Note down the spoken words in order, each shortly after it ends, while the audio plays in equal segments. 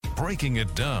Breaking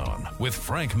It Down with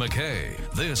Frank McKay.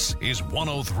 This is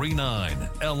 1039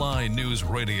 LI News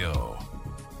Radio.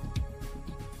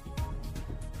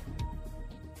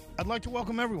 I'd like to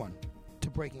welcome everyone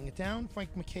to Breaking It Down. Frank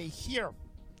McKay here.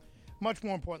 Much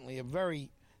more importantly, a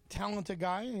very talented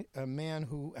guy, a man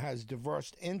who has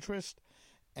diverse interest,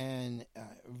 and a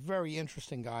very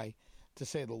interesting guy, to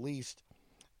say the least.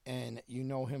 And you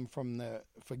know him from The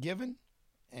Forgiven,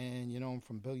 and you know him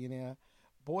from Billionaire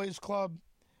Boys Club,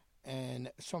 and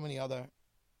so many other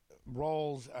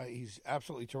roles. He's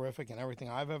absolutely terrific in everything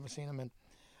I've ever seen him in.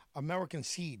 American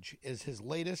Siege is his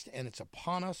latest, and it's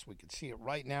upon us. We can see it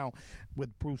right now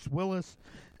with Bruce Willis,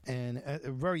 and a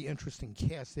very interesting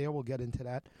cast there. We'll get into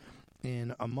that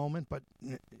in a moment. But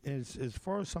as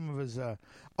far as some of his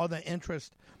other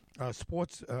interests,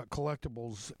 sports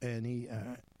collectibles, and he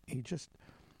just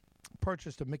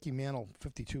purchased a Mickey Mantle,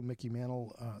 52 Mickey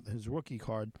Mantle, his rookie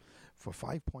card, for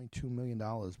 $5.2 million,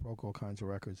 broke all kinds of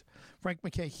records. Frank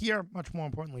McKay here. Much more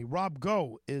importantly, Rob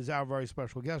Go is our very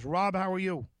special guest. Rob, how are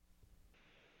you?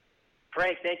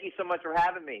 Frank, thank you so much for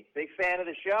having me. Big fan of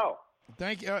the show.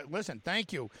 Thank you. Listen,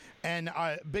 thank you. And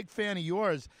big fan of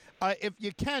yours. If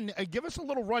you can, give us a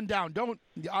little rundown.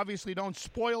 Obviously don't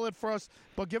spoil it for us,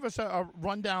 but give us a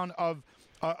rundown of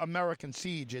American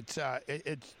Siege.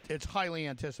 It's highly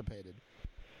anticipated.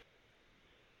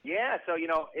 Yeah, so,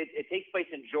 it takes place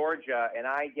in Georgia, and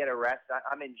I get arrested.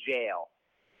 I'm in jail.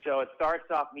 So it starts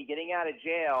off me getting out of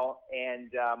jail,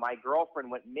 and my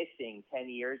girlfriend went missing 10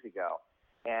 years ago.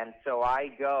 And so I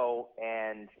go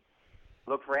and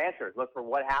look for answers, look for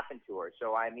what happened to her.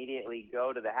 So I immediately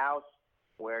go to the house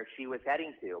where she was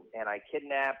heading to, and I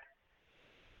kidnap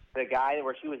the guy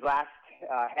where she was last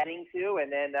heading to,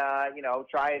 and then,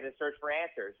 try to search for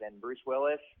answers. And Bruce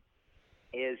Willis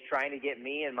is trying to get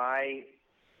me and my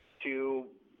two,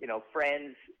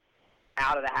 friends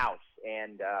out of the house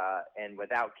and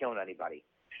without killing anybody.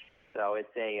 So it's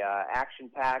a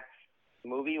action-packed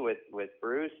movie with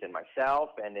Bruce and myself,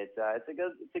 and it's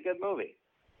a good movie.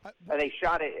 And they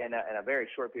shot it in a very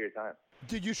short period of time.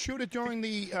 Did you shoot it during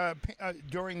the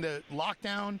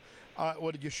lockdown,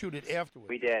 or did you shoot it afterwards?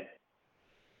 We did.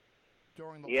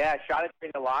 I shot it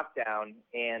during the lockdown,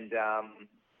 and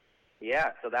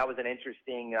so that was an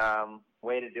interesting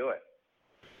way to do it.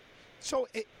 So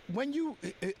when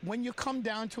you come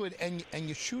down to it, and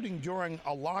you're shooting during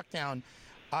a lockdown,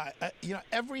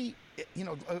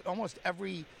 almost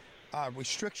every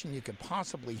restriction you could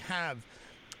possibly have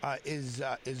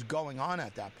is going on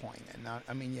at that point.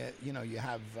 And you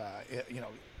have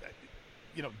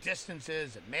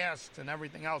distances and masks and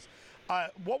everything else.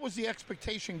 What was the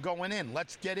expectation going in?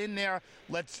 Let's get in there.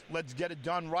 Let's get it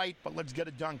done right, but let's get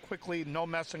it done quickly. No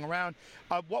messing around.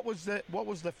 What was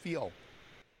the feel?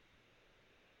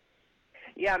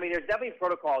 Yeah, there's definitely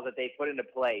protocols that they put into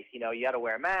place. You got to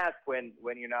wear a mask when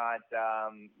you're not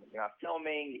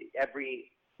filming. Every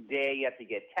day you have to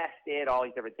get tested, all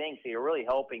these different things. So you're really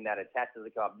hoping that a test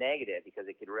doesn't come up negative, because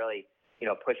it could really,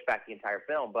 push back the entire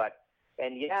film.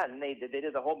 And they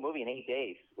did the whole movie in 8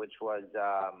 days, which was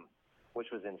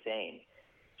insane.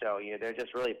 So they're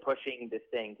just really pushing this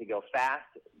thing to go fast,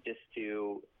 just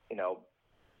to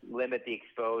limit the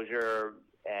exposure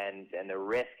and the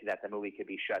risk that the movie could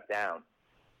be shut down.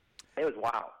 It was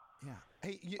wild. Yeah.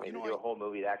 Hey, to do a whole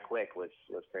movie that quick was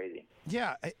crazy.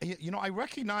 Yeah. I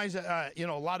recognize, a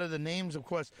lot of the names, of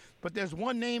course, but there's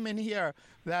one name in here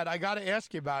that I got to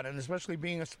ask you about, and especially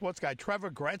being a sports guy,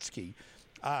 Trevor Gretzky.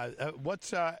 What's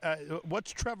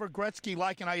Trevor Gretzky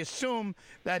like? And I assume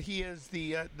that he is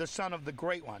the son of the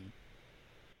great one.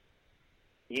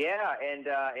 Yeah,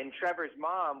 and Trevor's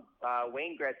mom,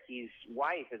 Wayne Gretzky's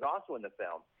wife, is also in the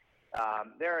film.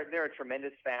 They're a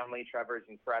tremendous family. Trevor's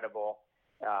incredible.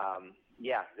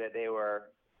 They're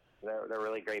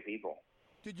really great people.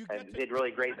 Did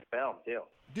really great in the film too.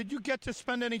 Did you get to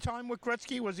spend any time with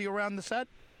Gretzky? Was he around the set?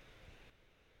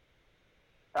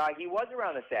 He was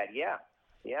around the set. Yeah.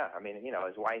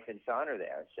 His wife and son are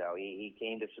there, so he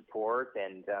came to support,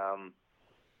 and it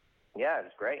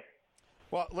was great.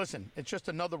 Well, listen, it's just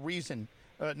another reason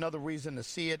to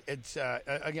see it. It's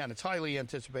again, it's highly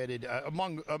anticipated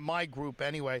among my group.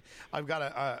 Anyway, I've got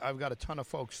a ton of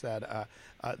folks that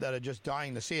are just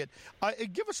dying to see it.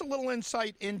 Give us a little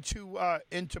insight into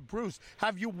Bruce.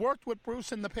 Have you worked with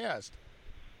Bruce in the past?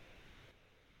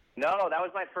 No, that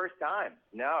was my first time.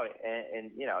 No,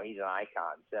 and he's an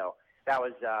icon. So that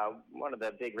was one of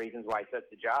the big reasons why I took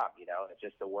the job.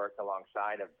 Just to work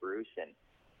alongside of Bruce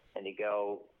and to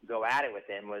go at it with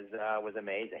him was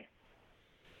amazing.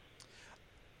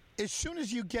 As soon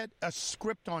as you get a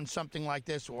script on something like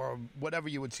this, or whatever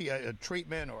you would see, a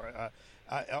treatment or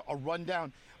a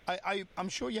rundown, I'm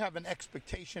sure you have an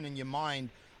expectation in your mind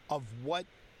of what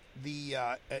the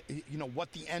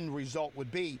what the end result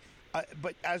would be.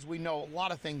 But as we know, a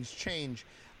lot of things change.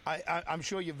 I'm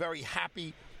sure you're very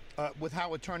happy with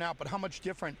how it turned out. But how much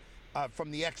different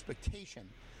from the expectation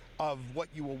of what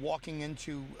you were walking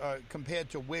into compared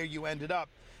to where you ended up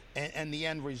and the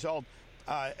end result?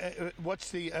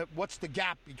 What's the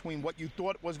gap between what you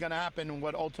thought was going to happen and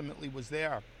what ultimately was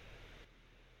there?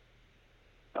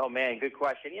 Oh man, good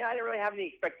question. Yeah, I didn't really have any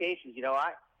expectations.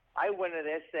 I went into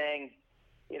this saying,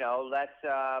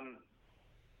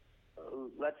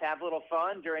 let's have a little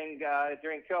fun during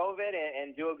COVID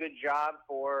and do a good job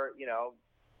for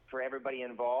everybody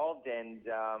involved and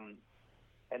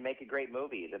make a great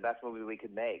movie, the best movie we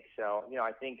could make. So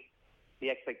I think the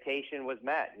expectation was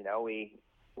met.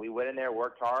 We went in there,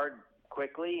 worked hard,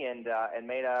 quickly, and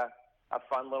made a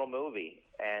fun little movie.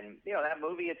 And that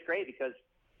movie, it's great because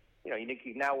you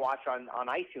can now watch on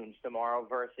iTunes tomorrow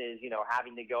versus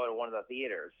having to go to one of the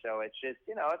theaters. So it's just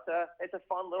it's a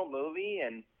fun little movie,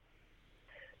 and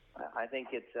I think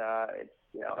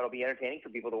it'll be entertaining for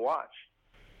people to watch.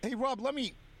 Hey Rob, let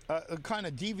me kind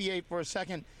of deviate for a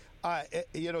second.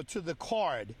 To the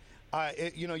card.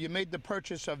 You made the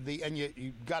purchase of and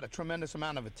you got a tremendous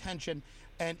amount of attention,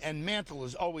 and Mantle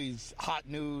is always hot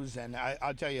news. And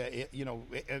I'll tell you,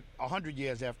 100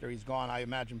 years after he's gone, I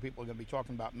imagine people are going to be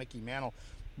talking about Mickey Mantle.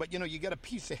 But you get a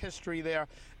piece of history there,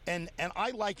 and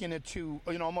I liken it to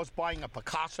almost buying a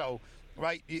Picasso,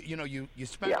 right? You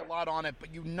spend a lot on it, but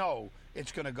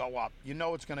it's going to go up.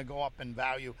 It's going to go up in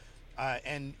value,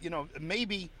 and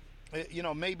maybe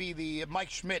the Mike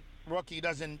Schmidt rookie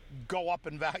doesn't go up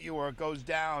in value or it goes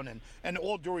down, and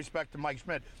all due respect to Mike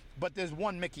Schmidt, but there's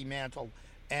one Mickey Mantle,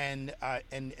 and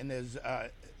there's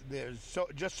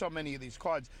so many of these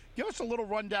cards. Give us a little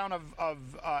rundown of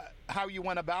how you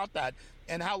went about that,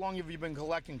 and how long have you been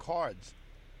collecting cards?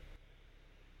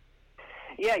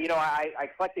 Yeah, I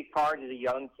collected cards as a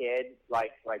young kid,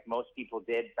 like most people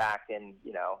did back in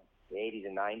the 80s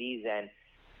and 90s, and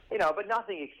but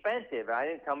nothing expensive. I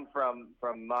didn't come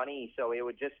from money, so it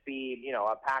would just be,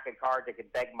 a pack of cards I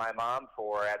could beg my mom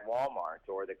for at Walmart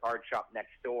or the card shop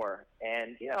next door.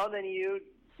 And, then you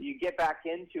get back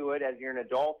into it as you're an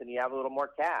adult and you have a little more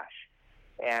cash.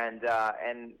 And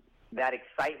that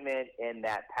excitement and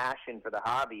that passion for the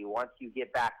hobby, once you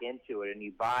get back into it and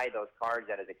you buy those cards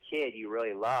that as a kid you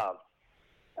really loved,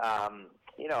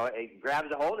 it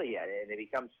grabs a hold of you and it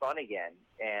becomes fun again.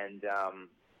 And,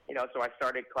 so I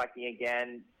started collecting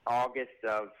again August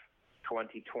of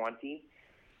 2020,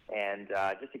 and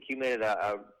just accumulated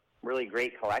a really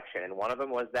great collection. And one of them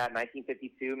was that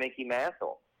 1952 Mickey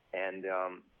Mantle, and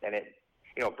it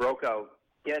broke a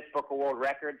Guinness Book of World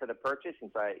Record for the purchase,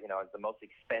 and so it's the most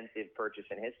expensive purchase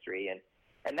in history.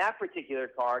 And that particular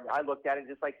card, I looked at it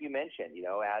just like you mentioned,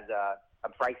 as a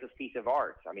priceless piece of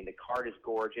art. I mean, the card is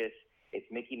gorgeous. It's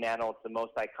Mickey Mantle. It's the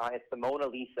most iconic. It's the Mona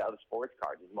Lisa of sports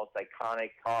cards. It's the most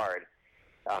iconic card.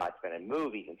 It's been in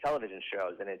movies and television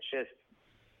shows, and it's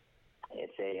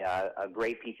a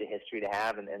great piece of history to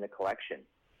have in the collection.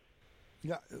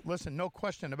 Yeah, listen, no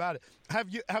question about it. Have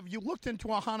you looked into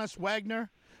a Honus Wagner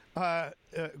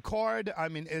card? I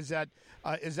mean, is that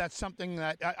something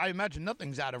that I imagine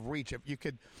nothing's out of reach? If you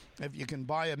can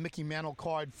buy a Mickey Mantle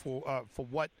card for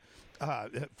what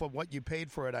you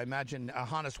paid for it, I imagine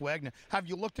Honus Wagner. Have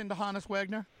you looked into Honus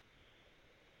Wagner?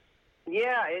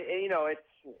 Yeah, it's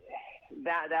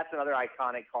that's another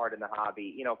iconic card in the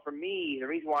hobby. For me, the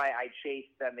reason why I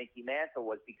chased that Mickey Mantle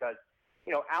was because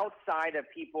outside of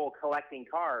people collecting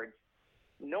cards,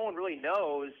 no one really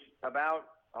knows about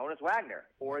Honus Wagner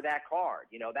or that card.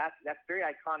 That's very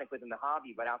iconic within the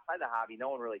hobby, but outside the hobby, no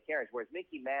one really cares. Whereas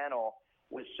Mickey Mantle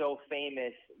was so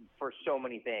famous for so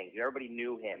many things. Everybody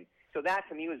knew him. So that,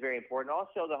 to me, was very important.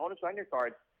 Also, the Honus Wagner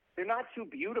cards, they're not too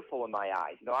beautiful in my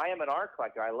eyes. I am an art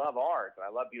collector. I love art.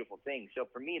 I love beautiful things. So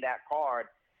for me, that card,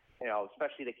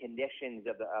 especially the conditions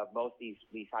of most of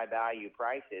these high-value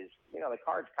prices, the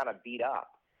card's kind of beat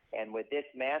up. And with this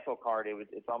Mantle card,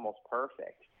 it's almost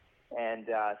perfect. And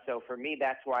so for me,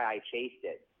 that's why I chased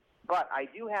it. But I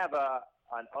do have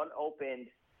an unopened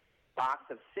box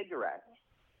of cigarettes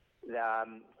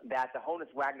that the Honus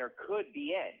Wagner could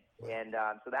be in. And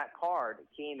so that card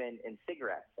came in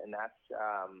cigarettes, and that's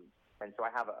and so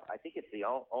I think it's the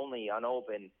only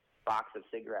unopened box of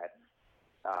cigarettes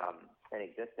in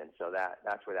existence. So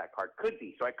that's where that card could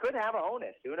be. So I could have a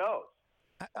Honus. Who knows?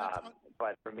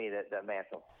 But for me, the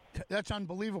Mantle. That's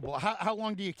unbelievable. How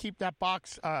long do you keep that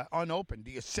box unopened?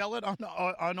 Do you sell it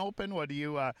unopened, or do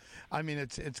you? I mean,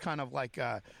 it's kind of like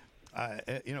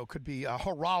could be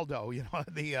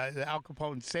Geraldo, the Al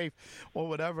Capone safe or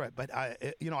whatever. But I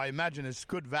imagine it's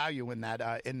good value in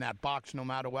that box, no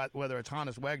matter whether it's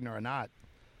Honus Wagner or not.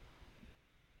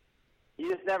 You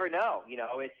just never know.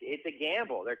 It's a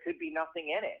gamble. There could be nothing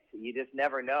in it. You just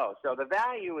never know. So the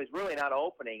value is really not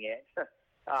opening it. But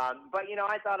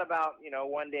I thought about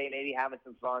one day maybe having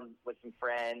some fun with some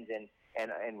friends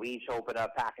and we each open a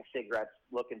pack of cigarettes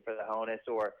looking for the Honus,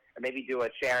 or maybe do a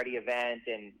charity event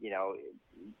and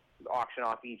auction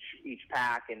off each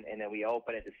pack and then we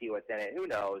open it to see what's in it. Who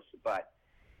knows? But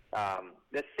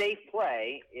the safe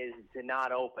play is to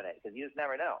not open it, because you just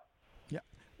never know. Yeah.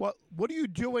 Well, what are you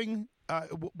doing?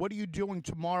 What are you doing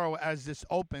tomorrow as this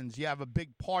opens? You have a big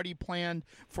party planned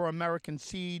for American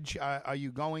Siege. Are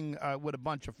you going with a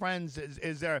bunch of friends?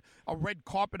 Is there a red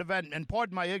carpet event? And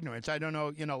pardon my ignorance, I don't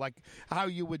know, like how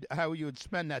you would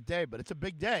spend that day. But it's a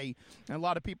big day, and a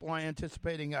lot of people are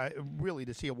anticipating really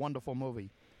to see a wonderful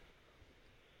movie.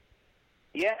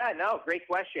 Yeah, no, great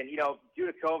question. Due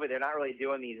to COVID, they're not really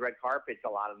doing these red carpets a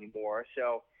lot anymore.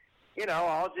 So,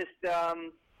 I'll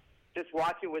just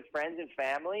watch it with friends and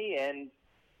family, and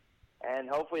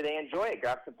hopefully they enjoy it.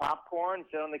 Grab some popcorn,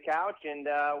 sit on the couch, and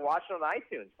watch it on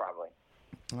iTunes probably.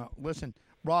 Listen,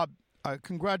 Rob,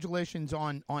 congratulations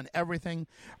on everything.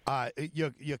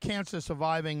 Your cancer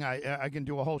surviving. I can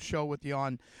do a whole show with you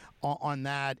on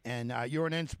that, and you're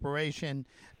an inspiration.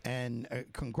 And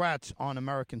congrats on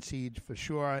American Siege for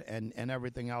sure, and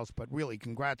everything else. But really,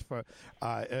 congrats for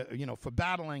for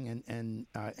battling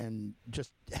and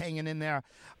just hanging in there.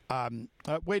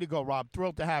 Way to go, Rob!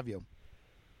 Thrilled to have you.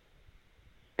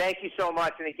 Thank you so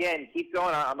much, and again, keep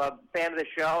going. I'm a fan of the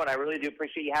show, and I really do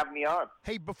appreciate you having me on.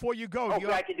 Hey, before you go,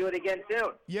 hopefully I can do it again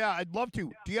soon. Yeah, I'd love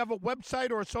to. Do you have a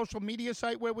website or a social media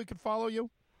site where we could follow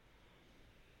you?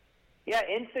 Yeah,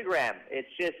 Instagram. It's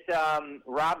just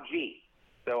Rob G.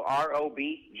 So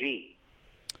ROBG.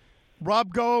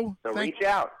 Rob Go. So reach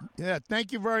out. Yeah,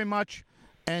 thank you very much.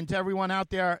 And to everyone out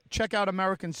there, check out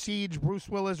American Siege, Bruce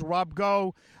Willis, Rob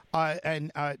Go,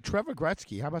 and Trevor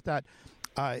Gretzky. How about that?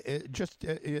 Just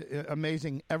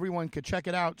amazing. Everyone could check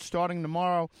it out starting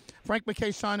tomorrow. Frank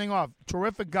McKay signing off.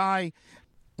 Terrific guy.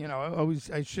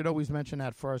 I should always mention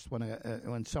that first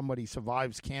when somebody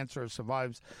survives cancer,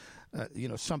 survives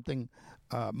something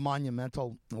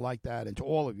monumental like that. And to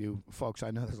all of you folks,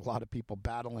 I know there's a lot of people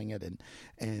battling it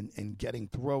and getting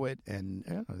through it,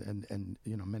 and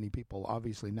many people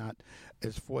obviously not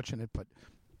as fortunate, but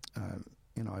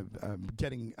I'm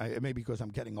getting, maybe because I'm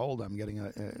getting older, I'm getting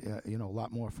a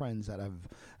lot more friends that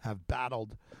have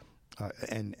battled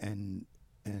and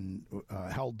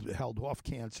held off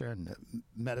cancer, and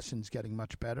medicine's getting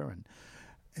much better,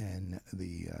 and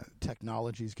the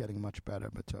technology's getting much better.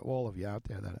 But to all of you out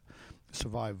there that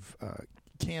survive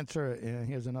cancer,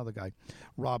 here's another guy,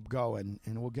 Rob Go, and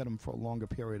we'll get him for a longer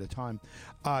period of time.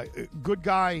 Good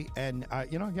guy, and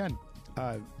again,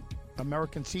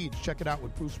 American Siege. Check it out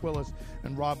with Bruce Willis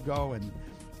and Rob Go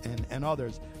and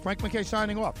others. Frank McKay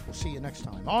signing off. We'll see you next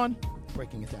time on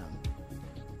Breaking It Down.